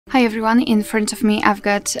Hi everyone, in front of me I've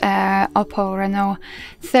got OPPO Reno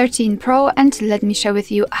 13 Pro, and let me share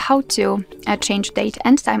with you how to change date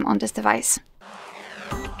and time on this device.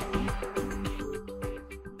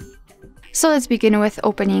 So let's begin with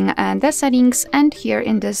opening the settings, and here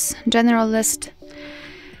in this general list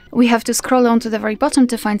we have to scroll down to the very bottom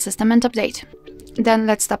to find system and update. Then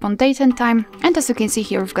let's tap on date and time, and as you can see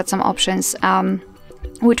here we've got some options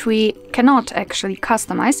which we cannot actually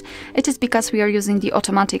customize. It is because we are using the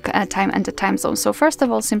automatic time and the time zone. So first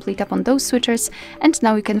of all, simply tap on those switchers, and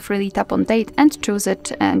now we can freely tap on date and choose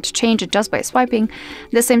it and change it just by swiping.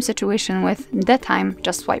 The same situation with the time,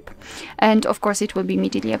 just swipe, and of course it will be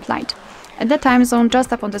immediately applied. At the time zone,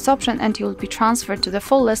 just tap on this option and you will be transferred to the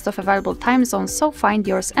full list of available time zones, so find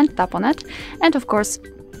yours and tap on it, and of course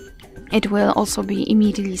it will also be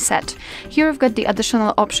immediately set. Here we've got the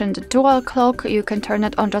additional option, the dual clock. You can turn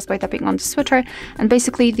it on just by tapping on the switcher, and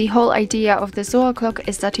basically the whole idea of this dual clock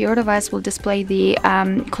is that your device will display the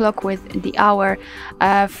clock with the hour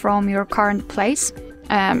from your current place,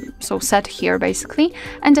 so set here basically,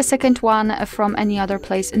 and the second one from any other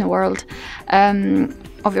place in the world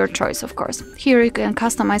of your choice, of course. Here you can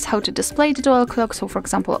customize how to display the dual clock, so for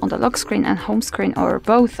example on the lock screen and home screen, or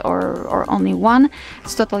both, or only one.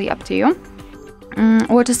 It's totally up to you.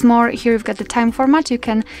 What is more, here you've got the time format. You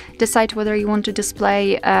can decide whether you want to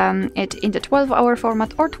display it in the 12-hour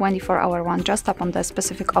format or 24-hour one. Just tap on the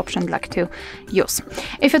specific option you'd like to use.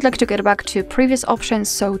 If you'd like to get back to previous options,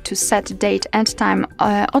 so to set date and time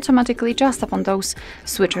automatically, just tap on those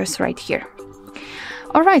switchers right here.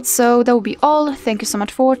 Alright, so that will be all. Thank you so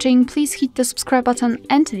much for watching. Please hit the subscribe button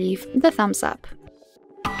and leave the thumbs up.